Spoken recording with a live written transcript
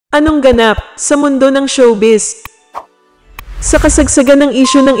Anong ganap sa mundo ng showbiz? Sa kasagsagan ng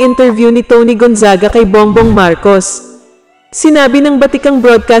isyu ng interview ni Toni Gonzaga kay Bongbong Marcos, sinabi ng batikang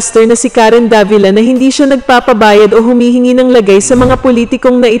broadcaster na si Karen Davila na hindi siya nagpapabayad o humihingi ng lagay sa mga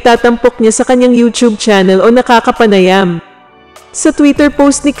politikong naitatampok niya sa kanyang YouTube channel o nakakapanayam. Sa Twitter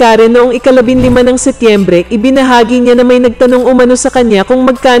post ni Karen noong ika-15 ng Setyembre, ibinahagi niya na may nagtanong umano sa kanya kung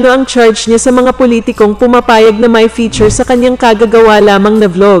magkano ang charge niya sa mga politikong pumapayag na may feature sa kanyang kagagawa lamang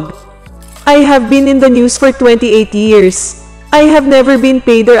na vlog. I have been in the news for 28 years. I have never been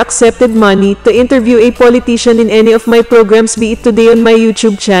paid or accepted money to interview a politician in any of my programs, be it today on my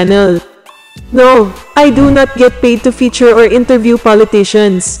YouTube channel. No, I do not get paid to feature or interview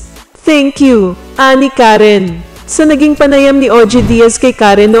politicians. Thank you, ani Karen. Sa naging panayam ni Ogie Diaz kay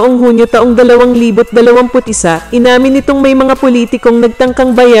Karen noong Hunyo taong 2021, inamin nitong may mga politikong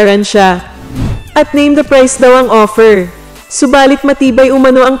nagtangkang bayaran siya. At name the price daw ang offer. Subalit matibay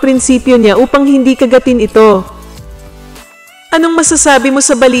umano ang prinsipyo niya upang hindi kagatin ito. Anong masasabi mo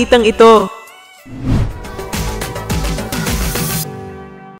sa balitang ito?